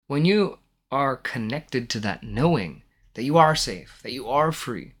when you are connected to that knowing that you are safe, that you are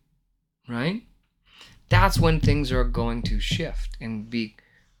free, right? That's when things are going to shift and be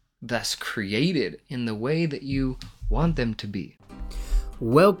thus created in the way that you want them to be.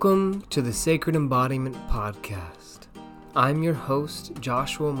 Welcome to the Sacred Embodiment Podcast. I'm your host,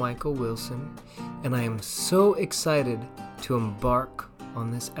 Joshua Michael Wilson, and I am so excited to embark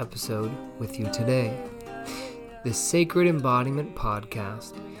on this episode with you today. The Sacred Embodiment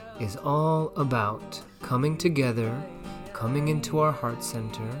Podcast is all about coming together, coming into our heart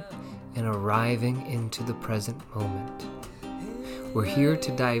center, and arriving into the present moment. We're here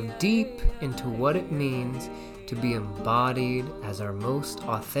to dive deep into what it means to be embodied as our most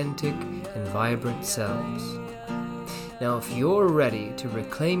authentic and vibrant selves. Now, if you're ready to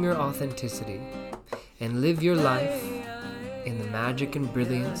reclaim your authenticity and live your life in the magic and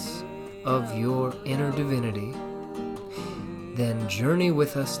brilliance of your inner divinity, then journey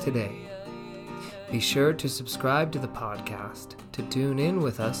with us today. Be sure to subscribe to the podcast to tune in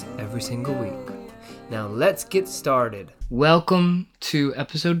with us every single week. Now let's get started. Welcome to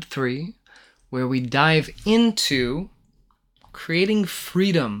episode 3, where we dive into creating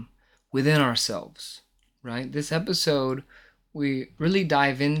freedom within ourselves, right? This episode, we really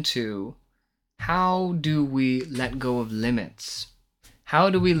dive into how do we let go of limits? How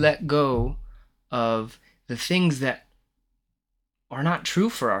do we let go of the things that are not true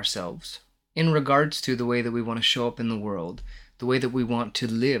for ourselves in regards to the way that we want to show up in the world, the way that we want to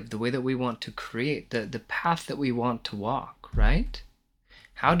live, the way that we want to create, the path that we want to walk, right?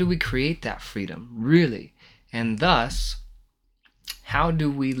 How do we create that freedom, really? And thus, how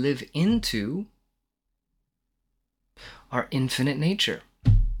do we live into our infinite nature?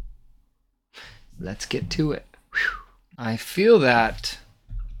 Let's get to it. I feel that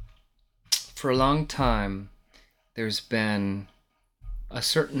for a long time, there's been a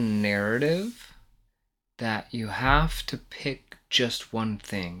certain narrative that you have to pick just one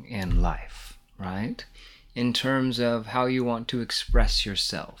thing in life, right? In terms of how you want to express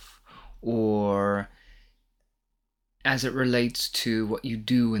yourself, or as it relates to what you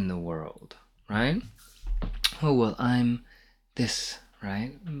do in the world, right? Oh, well, I'm this,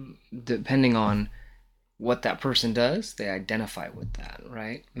 right? Depending on what that person does, they identify with that,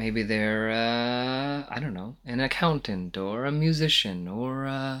 right? Maybe they're, I don't know, an accountant or a musician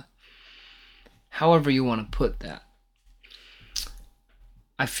or however you want to put that.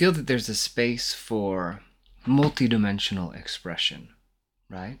 I feel that there's a space for multidimensional expression,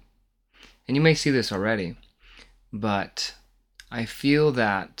 right? And you may see this already, but I feel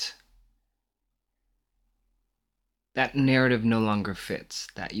that that narrative no longer fits,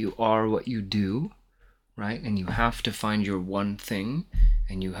 that you are what you do, right? And you have to find your one thing,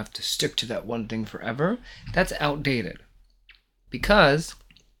 and you have to stick to that one thing forever. That's outdated, because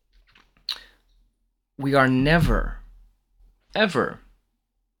we are never, ever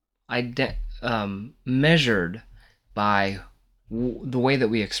measured by the way that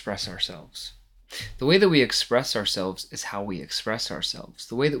we express ourselves. The way that we express ourselves is how we express ourselves.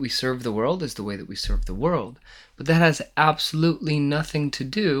 The way that we serve the world is the way that we serve the world. But that has absolutely nothing to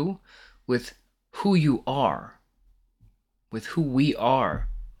do with who you are, with who we are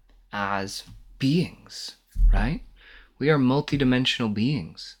as beings, right? We are multidimensional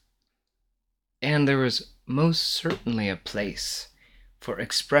beings. And there is most certainly a place for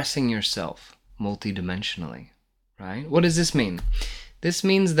expressing yourself multidimensionally, right? What does this mean? This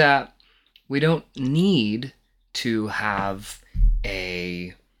means that we don't need to have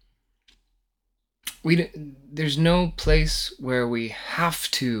there's no place where we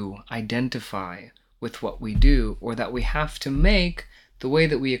have to identify with what we do, or that we have to make the way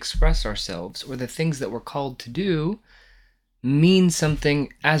that we express ourselves or the things that we're called to do mean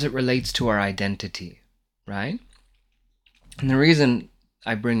something as it relates to our identity, right? And the reason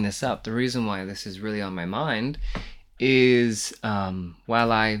I bring this up, the reason why this is really on my mind is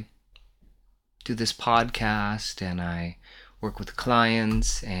while I do this podcast and I work with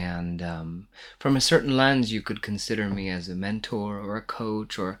clients, and from a certain lens you could consider me as a mentor or a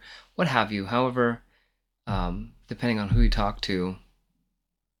coach or what have you. However, depending on who you talk to,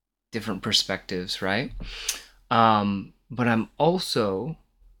 different perspectives, right? But I'm also,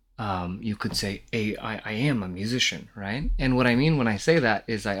 you could say, I am a musician, right? And what I mean when I say that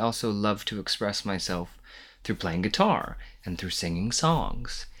is I also love to express myself through playing guitar and through singing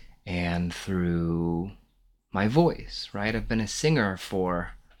songs and through my voice, right? I've been a singer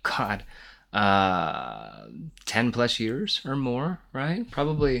for, 10 plus years or more, right?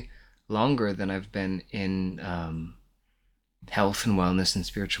 Probably longer than I've been in health and wellness and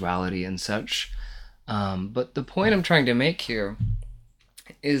spirituality and such. But the point I'm trying to make here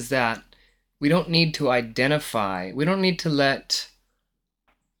is that we don't need to identify, we don't need to let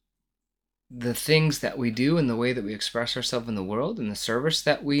the things that we do and the way that we express ourselves in the world and the service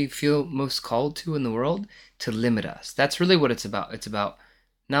that we feel most called to in the world to limit us. That's really what it's about. It's about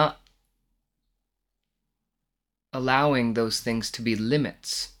not allowing those things to be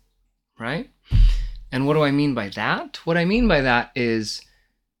limits, right? And what do I mean by that? What I mean by that is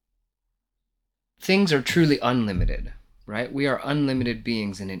things are truly unlimited, right? We are unlimited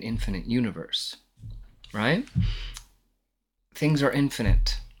beings in an infinite universe, right? Things are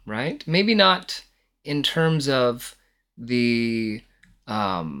infinite, right? Maybe not in terms of the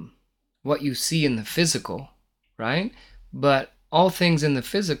what you see in the physical, right? But all things in the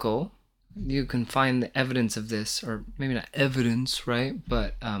physical, you can find the evidence of this, or maybe not evidence, right?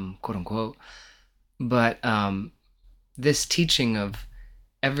 But quote unquote. But this teaching of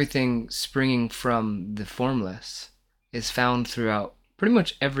everything springing from the formless is found throughout pretty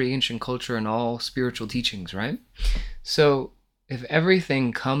much every ancient culture and all spiritual teachings, right? So if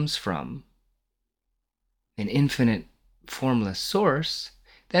everything comes from an infinite formless source,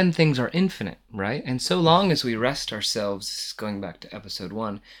 then things are infinite, right? And so long as we rest ourselves, going back to episode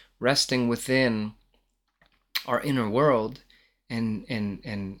 1, resting within our inner world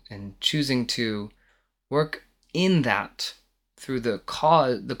and choosing to work in that through the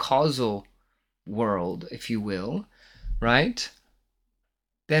causal world, if you will, right?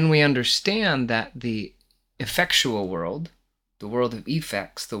 Then we understand that the effectual world, the world of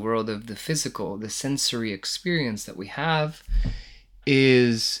effects, the world of the physical, the sensory experience that we have,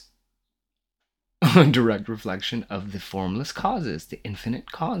 is a direct reflection of the formless causes, the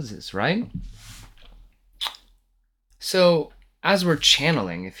infinite causes, right? So as we're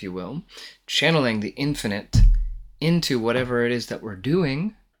channeling, if you will, channeling the infinite into whatever it is that we're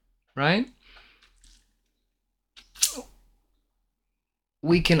doing, right?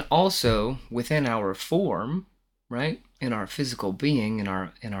 We can also, within our form, right, in our physical being, in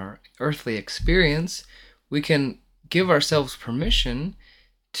our earthly experience, we can give ourselves permission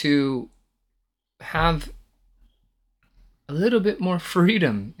to have a little bit more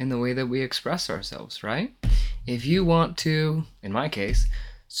freedom in the way that we express ourselves, right? If you want to, in my case,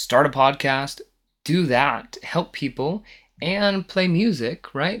 start a podcast, do that, help people, and play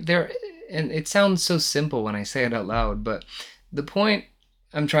music, right? And it sounds so simple when I say it out loud, but the point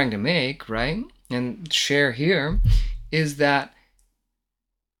I'm trying to make, right, and share here, is that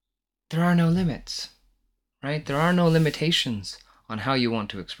there are no limits, right? There are no limitations on how you want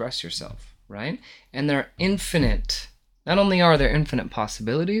to express yourself, right? And there are infinite, not only are there infinite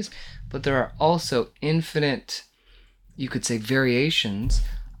possibilities, but there are also infinite, you could say, variations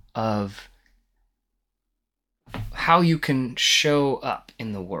of how you can show up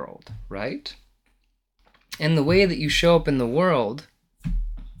in the world, right? And the way that you show up in the world,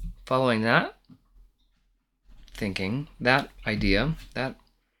 following that thinking, that idea, that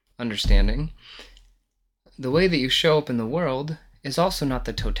understanding, the way that you show up in the world is also not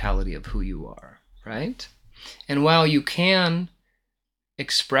the totality of who you are, right? And while you can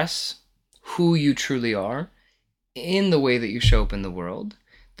express who you truly are in the way that you show up in the world,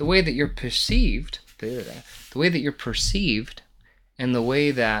 the way that you're perceived, the way that you're perceived, and the way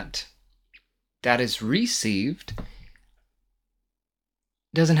that that is received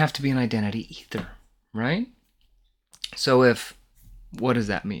doesn't have to be an identity either, right? So what does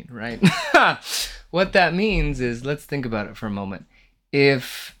that mean, right? What that means is, let's think about it for a moment.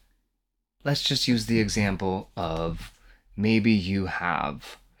 Let's just use the example of maybe you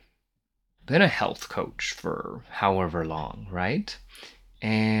have been a health coach for however long, right?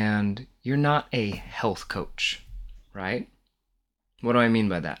 And you're not a health coach, right? What do I mean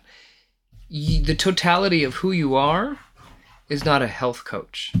by that? The totality of who you are is not a health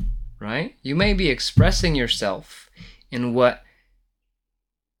coach, right? You may be expressing yourself in what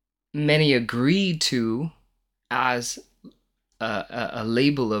many agree to as a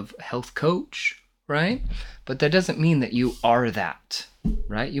label of health coach, right? But that doesn't mean that you are that,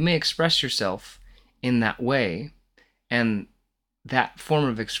 right? You may express yourself in that way, and that form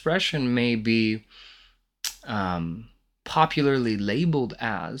of expression may be popularly labeled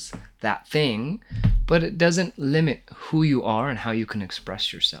as that thing, but it doesn't limit who you are and how you can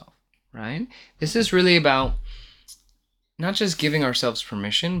express yourself, right? This is really about not just giving ourselves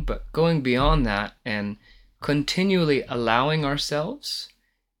permission, but going beyond that and continually allowing ourselves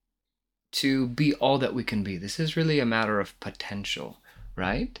to be all that we can be. This is really a matter of potential,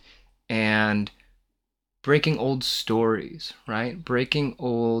 right? And breaking old stories, right? Breaking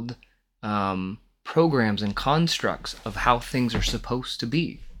old programs and constructs of how things are supposed to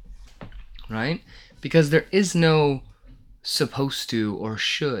be, right? Because there is no supposed to or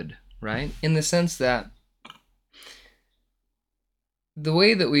should, right? In the sense that the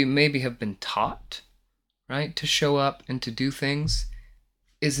way that we maybe have been taught, right, to show up and to do things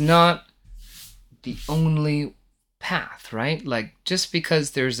is not the only path, right? Like, just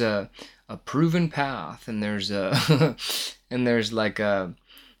because there's a proven path and there's a and there's like a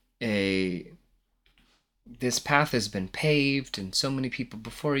this path has been paved and so many people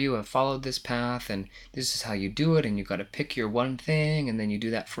before you have followed this path and this is how you do it and you got to pick your one thing and then you do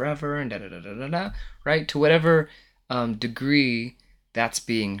that forever and da da da da da da, right? To whatever degree that's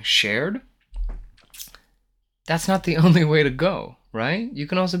being shared, that's not the only way to go, right? You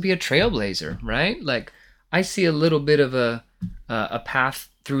can also be a trailblazer, right? Like, I see a little bit of a path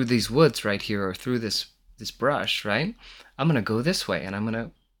through these woods right here or through this brush, right? I'm gonna go this way and I'm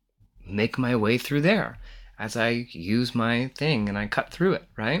gonna make my way through there as I use my thing and I cut through it,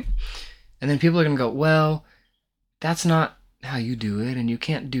 right? And then people are gonna go, well, that's not how you do it and you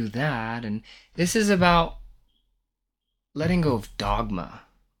can't do that. And this is about letting go of dogma,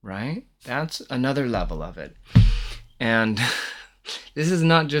 right? That's another level of it. And this is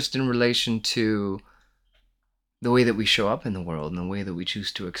not just in relation to the way that we show up in the world and the way that we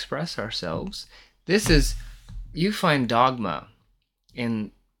choose to express ourselves. This is, you find dogma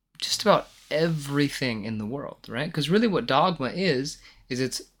in just about everything in the world, right? Because really what dogma is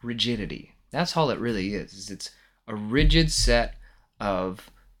its rigidity. That's all it really is it's a rigid set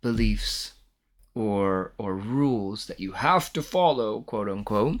of beliefs or rules that you have to follow, quote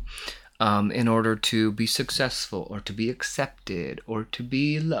unquote, in order to be successful or to be accepted or to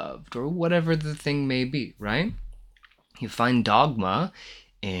be loved or whatever the thing may be, right? You find dogma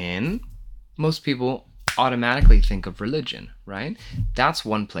in, most people automatically think of religion, right? That's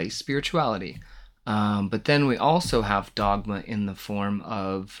one place, spirituality. But then we also have dogma in the form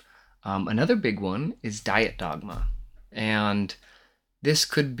of, another big one is diet dogma. And this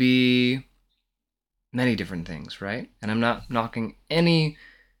could be many different things, right? And I'm not knocking any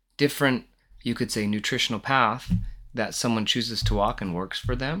different, you could say, nutritional path that someone chooses to walk and works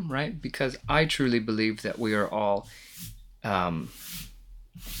for them, right? Because I truly believe that we are all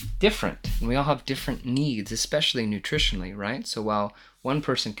different and we all have different needs, especially nutritionally, right? So while one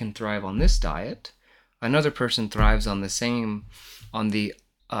person can thrive on this diet, another person thrives on the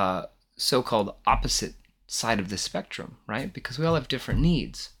so-called opposite side of the spectrum, right? Because we all have different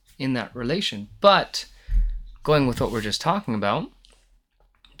needs in that relation. But going with what we're just talking about,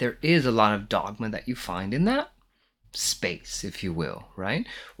 there is a lot of dogma that you find in that space, if you will, right?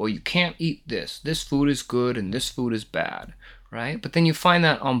 Well, you can't eat this. This food is good and this food is bad, right? But then you find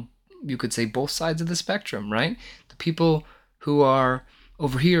that on, you could say, both sides of the spectrum, right? The people who are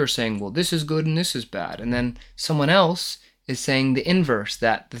over here are saying, well, this is good and this is bad. And then someone else is saying the inverse,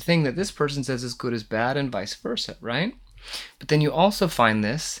 that the thing that this person says is good is bad and vice versa, right? But then you also find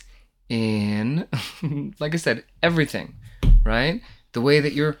this in, like I said, everything, right? The way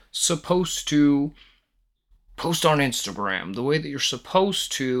that you're supposed to post on Instagram, the way that you're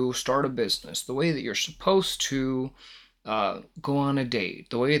supposed to start a business, the way that you're supposed to go on a date,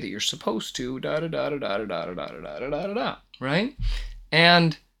 the way that you're supposed to da da da da da da da da da da da da, right?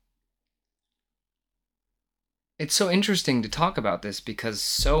 And it's so interesting to talk about this because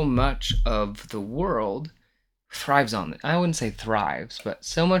so much of the world thrives on it. I wouldn't say thrives, but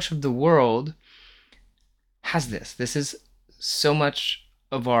so much of the world has this. This is so much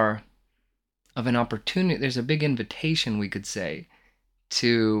of an opportunity. There's a big invitation, we could say,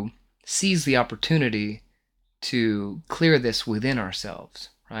 to seize the opportunity to clear this within ourselves,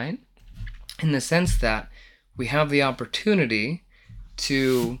 right? In the sense that we have the opportunity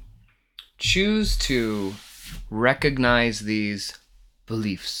to choose to recognize these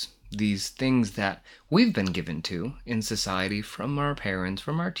beliefs, these things that we've been given to in society from our parents,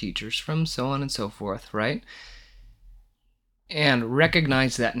 from our teachers, from so on and so forth, right? And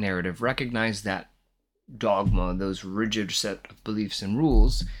recognize that narrative, recognize that dogma, those rigid set of beliefs and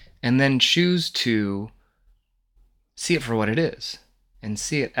rules, and then choose to see it for what it is and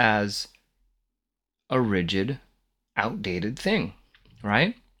see it as a rigid, outdated thing,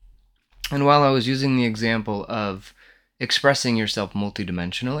 right? And while I was using the example of expressing yourself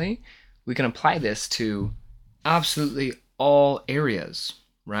multidimensionally, we can apply this to absolutely all areas,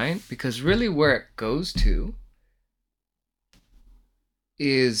 right? Because really where it goes to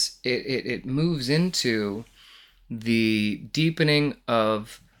is it moves into the deepening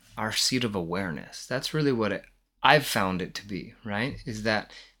of our seat of awareness. That's really what I've found it to be, right? Is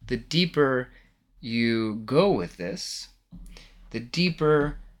that the deeper you go with this, the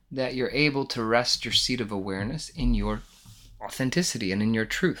deeper that you're able to rest your seat of awareness in your authenticity and in your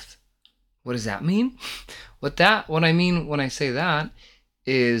truth, What does that mean? What I mean when I say that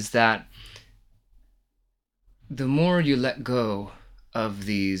is that the more you let go of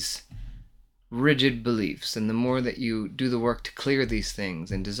these rigid beliefs and the more that you do the work to clear these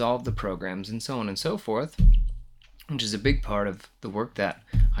things and dissolve the programs and so on and so forth, which is a big part of the work that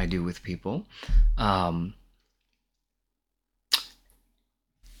I do with people,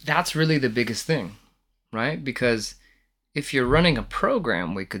 that's really the biggest thing, right? Because if you're running a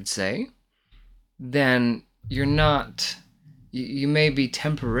program, we could say, then you're not, you may be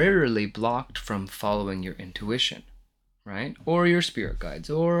temporarily blocked from following your intuition, right? Or your spirit guides,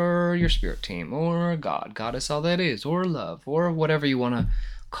 or your spirit team, or God, goddess, all that is, or love, or whatever you want to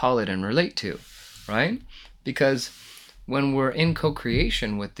call it and relate to, right? Because when we're in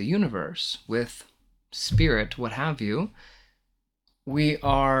co-creation with the universe, with spirit, what have you, we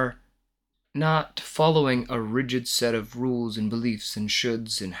are not following a rigid set of rules and beliefs and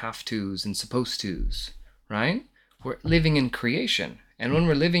shoulds and have-tos and supposed-tos, right? We're living in creation. And when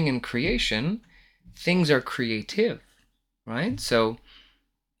we're living in creation, things are creative, right? So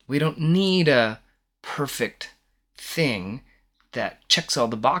we don't need a perfect thing that checks all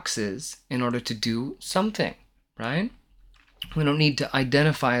the boxes in order to do something, right? We don't need to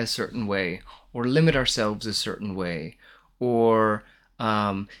identify a certain way or limit ourselves a certain way, or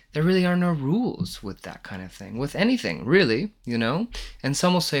there really are no rules with that kind of thing, with anything, really, you know? And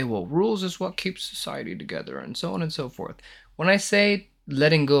some will say, well, rules is what keeps society together, and so on and so forth. When I say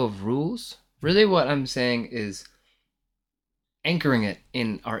letting go of rules, really what I'm saying is anchoring it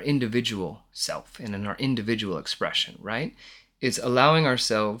in our individual self and in our individual expression, right? It's allowing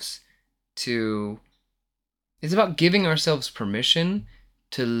ourselves to, it's about giving ourselves permission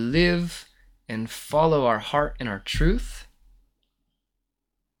to live and follow our heart and our truth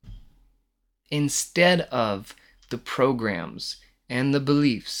instead of the programs and the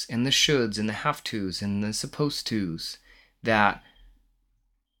beliefs and the shoulds and the have-tos and the supposed-tos that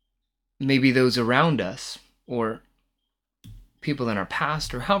maybe those around us or people in our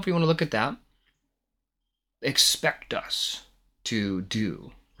past, or however you want to look at that, expect us to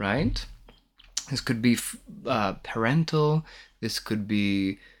do, right? This could be parental, this could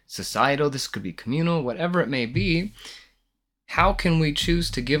be societal, this could be communal, whatever it may be. How can we choose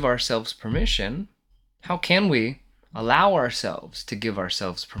to give ourselves permission? How can we allow ourselves to give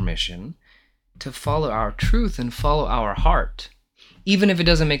ourselves permission to follow our truth and follow our heart, even if it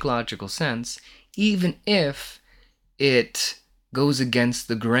doesn't make logical sense, even if it goes against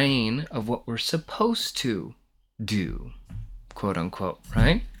the grain of what we're supposed to do, quote unquote,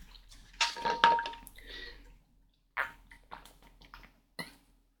 right?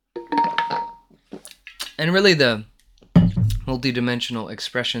 And really the multidimensional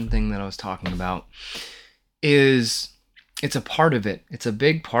expression thing that I was talking about is, it's a part of it. It's a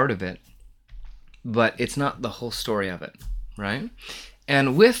big part of it, but it's not the whole story of it, right?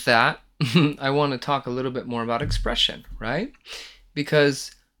 And with that, I want to talk a little bit more about expression, right?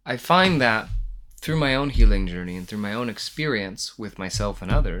 Because I find that through my own healing journey and through my own experience with myself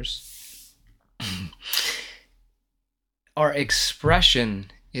and others, our expression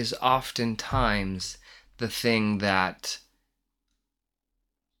is oftentimes the thing that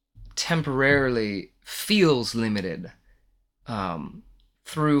temporarily feels limited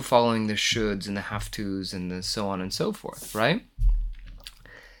through following the shoulds and the have-tos and the so on and so forth, right?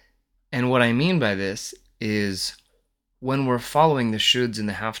 And what I mean by this is when we're following the shoulds and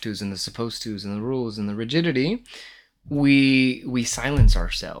the have-tos and the supposed-tos and the rules and the rigidity, we silence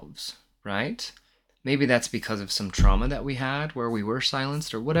ourselves, right? Maybe that's because of some trauma that we had where we were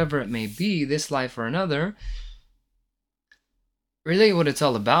silenced, or whatever it may be, this life or another. Really what it's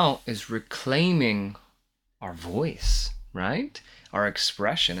all about is reclaiming our voice, right? Our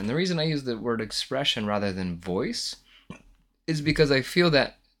expression. And the reason I use the word expression rather than voice is because I feel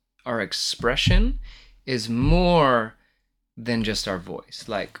that our expression is more than just our voice.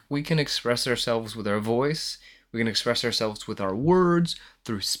 Like, we can express ourselves with our voice, we can express ourselves with our words,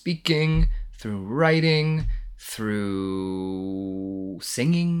 through speaking, through writing, through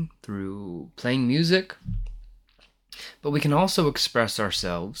singing, through playing music. But we can also express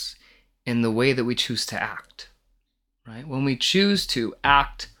ourselves in the way that we choose to act, right? When we choose to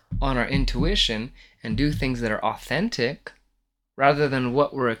act on our intuition and do things that are authentic rather than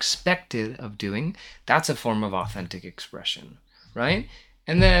what we're expected of doing, that's a form of authentic expression, right?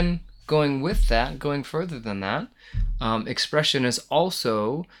 And then going with that, going further than that, expression is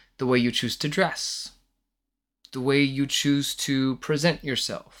also the way you choose to dress, the way you choose to present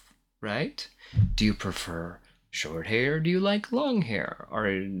yourself, right? Do you prefer short hair? Do you like long hair? Or,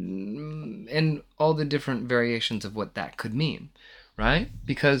 and all the different variations of what that could mean, right?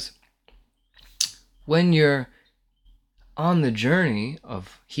 Because when you're on the journey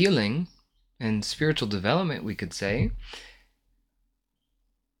of healing and spiritual development, we could say,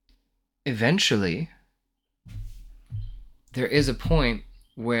 eventually there is a point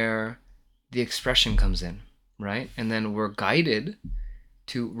where the expression comes in, right? And then we're guided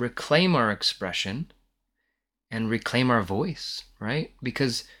to reclaim our expression and reclaim our voice, right?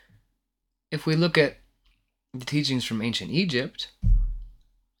 Because if we look at the teachings from ancient Egypt,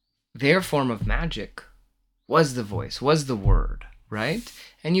 their form of magic was the voice, was the word, right?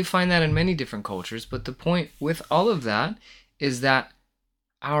 And you find that in many different cultures, but the point with all of that is that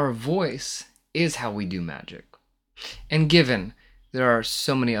our voice is how we do magic. And given there are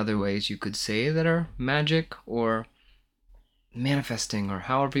so many other ways you could say that are magic or manifesting, or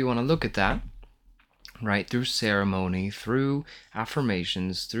however you want to look at that, right? Through ceremony, through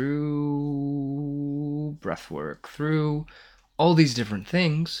affirmations, through breath work, through all these different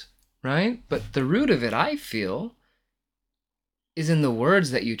things, right? But the root of it, I feel, is in the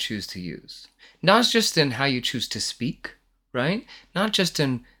words that you choose to use. Not just in how you choose to speak, right? Not just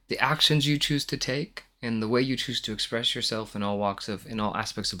in the actions you choose to take and the way you choose to express yourself in all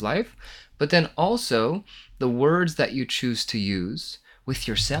aspects of life, but then also the words that you choose to use with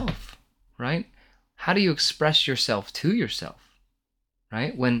yourself, right? How do you express yourself to yourself,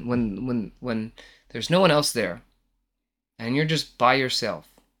 right? When there's no one else there and you're just by yourself,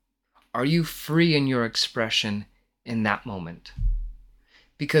 are you free in your expression in that moment?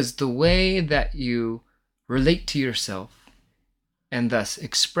 Because the way that you relate to yourself and thus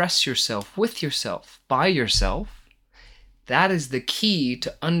express yourself with yourself, by yourself, that is the key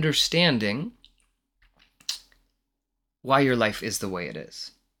to understanding why your life is the way it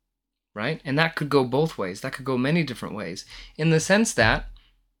is, right? And that could go both ways. That could go many different ways, in the sense that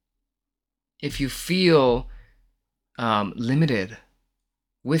if you feel limited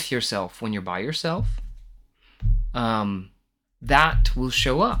with yourself when you're by yourself, that will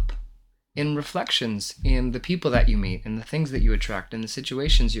show up in reflections in the people that you meet and the things that you attract and the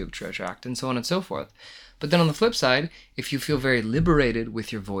situations you attract and so on and so forth. But then on the flip side, if you feel very liberated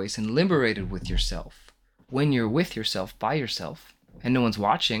with your voice and liberated with yourself, when you're with yourself, by yourself, and no one's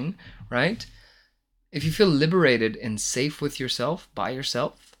watching, right? If you feel liberated and safe with yourself, by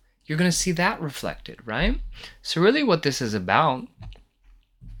yourself, you're going to see that reflected, right? So really what this is about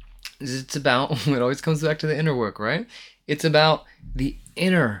is it always comes back to the inner work, right? It's about the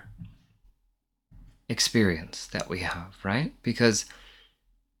inner experience that we have, right? Because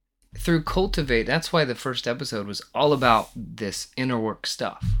through Cultivate, that's why the first episode was all about this inner work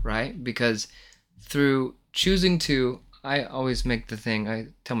stuff, right? Because through choosing to, I always make the thing, I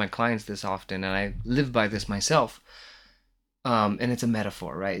tell my clients this often, and I live by this myself, and it's a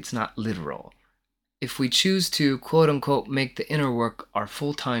metaphor, right? It's not literal. If we choose to, quote unquote, make the inner work our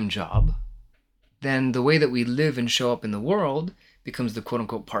full-time job, then the way that we live and show up in the world becomes the quote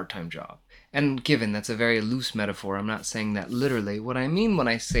unquote part-time job. And given that's a very loose metaphor, I'm not saying that literally. What I mean when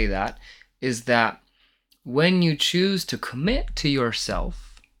I say that is that when you choose to commit to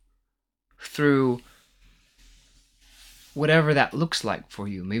yourself through whatever that looks like for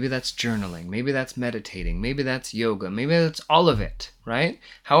you, maybe that's journaling, maybe that's meditating, maybe that's yoga, maybe that's all of it, right?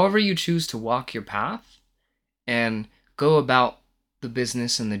 However you choose to walk your path and go about the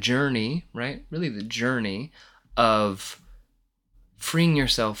business and the journey, right? Really the journey of freeing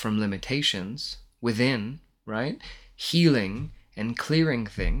yourself from limitations within, right? Healing and clearing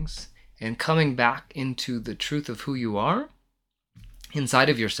things and coming back into the truth of who you are inside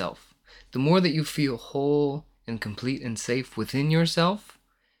of yourself. The more that you feel whole and complete and safe within yourself,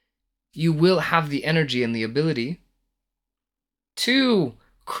 you will have the energy and the ability to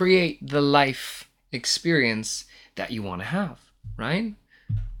create the life experience that you want to have, right?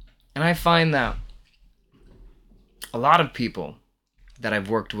 And I find that a lot of people that I've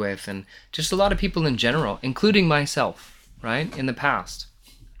worked with, and just a lot of people in general, including myself, right, in the past,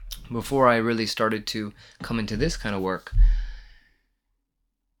 before I really started to come into this kind of work,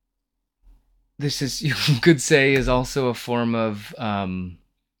 this is, you could say, is also a form of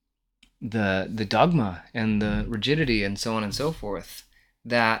the dogma and the rigidity and so on and so forth,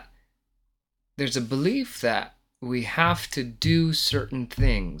 that there's a belief that we have to do certain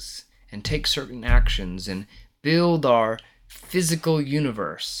things and take certain actions and build our physical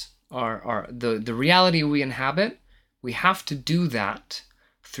universe, the reality we inhabit. We have to do that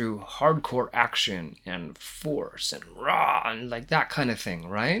through hardcore action and force and raw and like that kind of thing,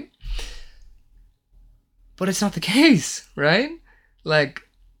 right? But it's not the case, right? Like,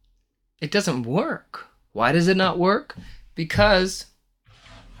 it doesn't work. Why does it not work? Because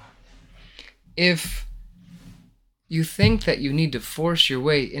if you think that you need to force your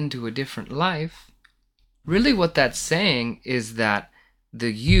way into a different life, Really what that's saying is that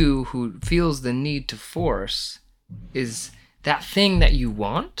the you who feels the need to force is that thing that you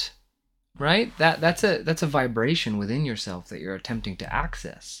want, right? That's a vibration within yourself that you're attempting to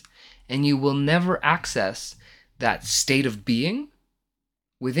access. And you will never access that state of being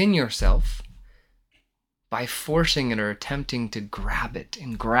within yourself by forcing it or attempting to grab it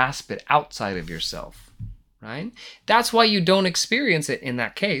and grasp it outside of yourself, right? That's why you don't experience it in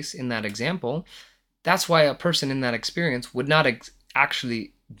that case, in that example. That's why a person in that experience would not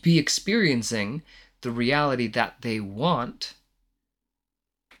actually be experiencing the reality that they want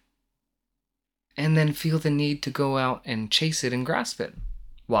and then feel the need to go out and chase it and grasp it.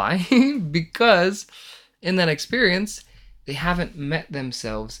 Why? Because in that experience, they haven't met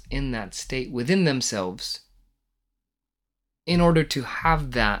themselves in that state within themselves in order to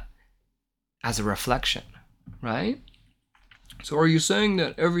have that as a reflection, right? So are you saying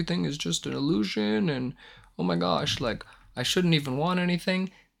that everything is just an illusion and, oh my gosh, like I shouldn't even want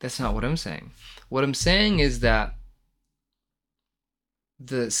anything? That's not what I'm saying. What I'm saying is that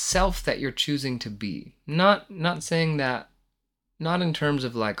the self that you're choosing to be, not saying that, not in terms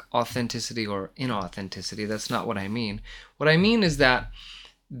of like authenticity or inauthenticity, that's not what I mean. What I mean is that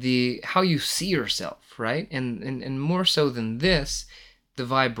how you see yourself, right? And more so than this, the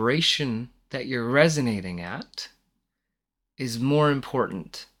vibration that you're resonating at is more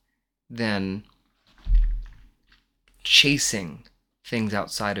important than chasing things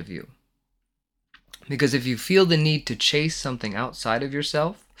outside of you. Because if you feel the need to chase something outside of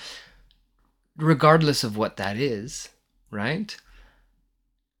yourself, regardless of what that is, right?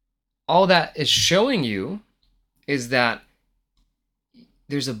 All that is showing you is that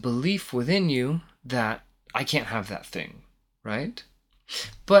there's a belief within you that I can't have that thing, right?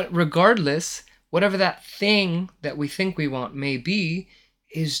 But regardless, whatever that thing that we think we want may be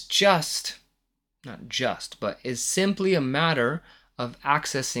is is simply a matter of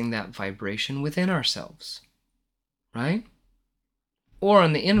accessing that vibration within ourselves, right? Or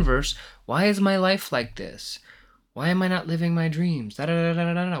on the inverse, why is my life like this? Why am I not living my dreams?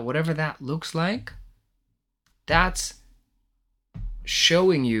 Whatever that looks like, that's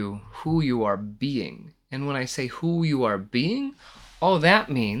showing you who you are being. And when I say who you are being, all that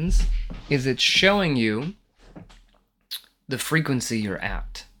means is it's showing you the frequency you're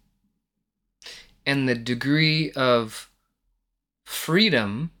at and the degree of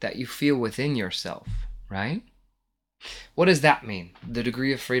freedom that you feel within yourself, right? What does that mean? The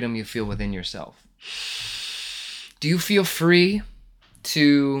degree of freedom you feel within yourself. Do you feel free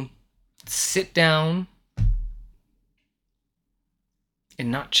to sit down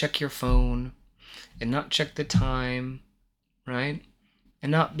and not check your phone and not check the time, right?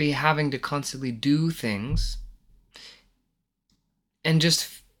 And not be having to constantly do things and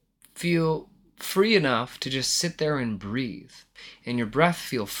just feel free enough to just sit there and breathe, and your breath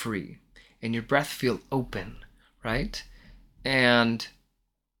feel free, and your breath feel open, right? And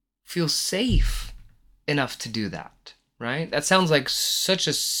feel safe enough to do that, right? That sounds like such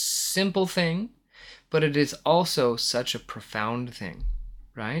a simple thing, but it is also such a profound thing,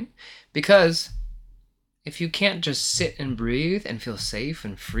 right? Because if you can't just sit and breathe and feel safe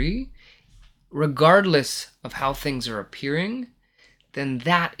and free, regardless of how things are appearing, then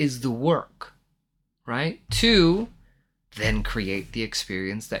that is the work, right? To then create the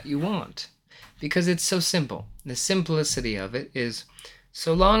experience that you want. Because it's so simple. The simplicity of it is,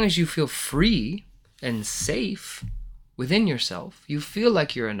 so long as you feel free and safe within yourself, you feel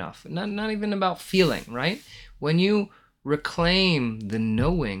like you're enough. Not even about feeling, right? When you reclaim the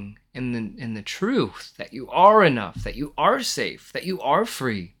knowing and the truth that you are enough, that you are safe, that you are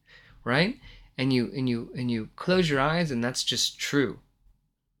free, right? And you close your eyes and that's just true,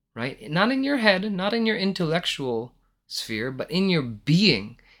 right? Not in your head, not in your intellectual sphere, but in your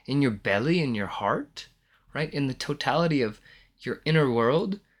being, in your belly, in your heart, right? In the totality of your inner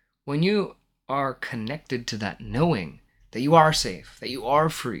world, when you are connected to that knowing that you are safe, that you are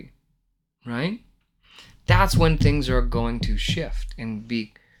free, right? That's when things are going to shift and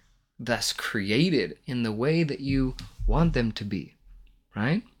be thus created in the way that you want them to be,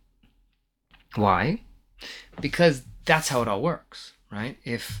 right? Why? Because that's how it all works, right?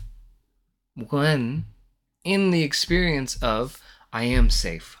 When in the experience of I am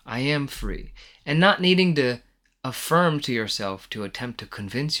safe, I am free, and not needing to affirm to yourself to attempt to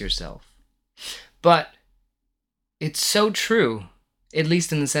convince yourself, but it's so true, at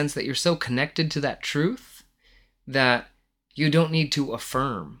least in the sense that you're so connected to that truth that you don't need to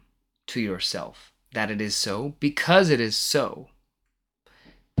affirm to yourself that it is so, because it is so.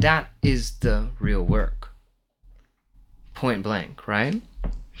 That is the real work. Point blank, right?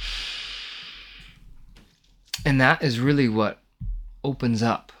 And that is really what opens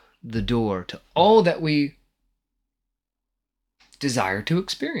up the door to all that we desire to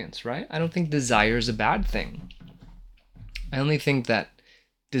experience, right? I don't think desire is a bad thing. I only think that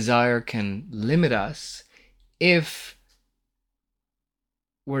desire can limit us if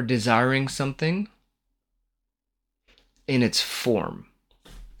we're desiring something in its form.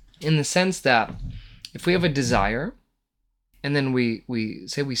 In the sense that if we have a desire and then we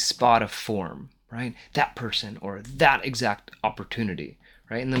say we spot a form, right? That person or that exact opportunity,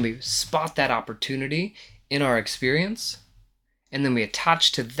 right? And then we spot that opportunity in our experience, and then we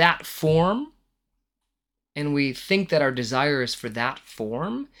attach to that form, and we think that our desire is for that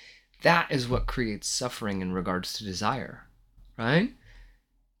form. That is what creates suffering in regards to desire, right?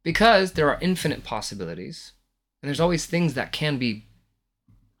 Because there are infinite possibilities, and there's always things that can be.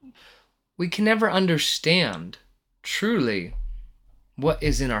 We can never understand truly what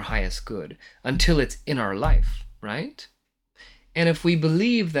is in our highest good until it's in our life, right? And if we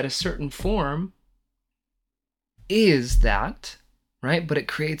believe that a certain form is that, right, but it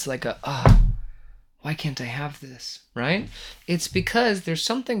creates like why can't I have this, right? It's because there's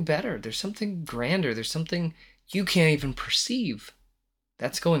something better, there's something grander, there's something you can't even perceive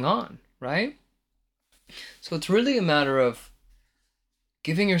that's going on, right? So it's really a matter of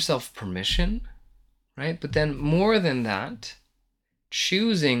giving yourself permission, right? But then more than that,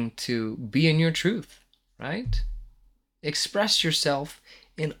 choosing to be in your truth, right? Express yourself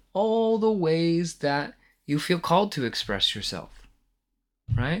in all the ways that you feel called to express yourself,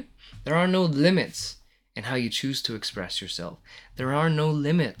 right? There are no limits in how you choose to express yourself. There are no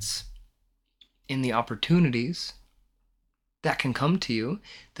limits in the opportunities that can come to you.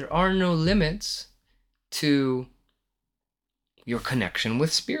 There are no limits to your connection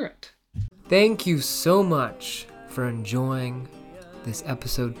with spirit. Thank you so much for enjoying this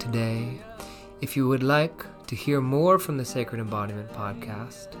episode today. If you would like to hear more from the Sacred Embodiment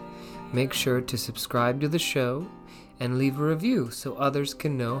Podcast, make sure to subscribe to the show and leave a review so others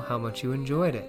can know how much you enjoyed it.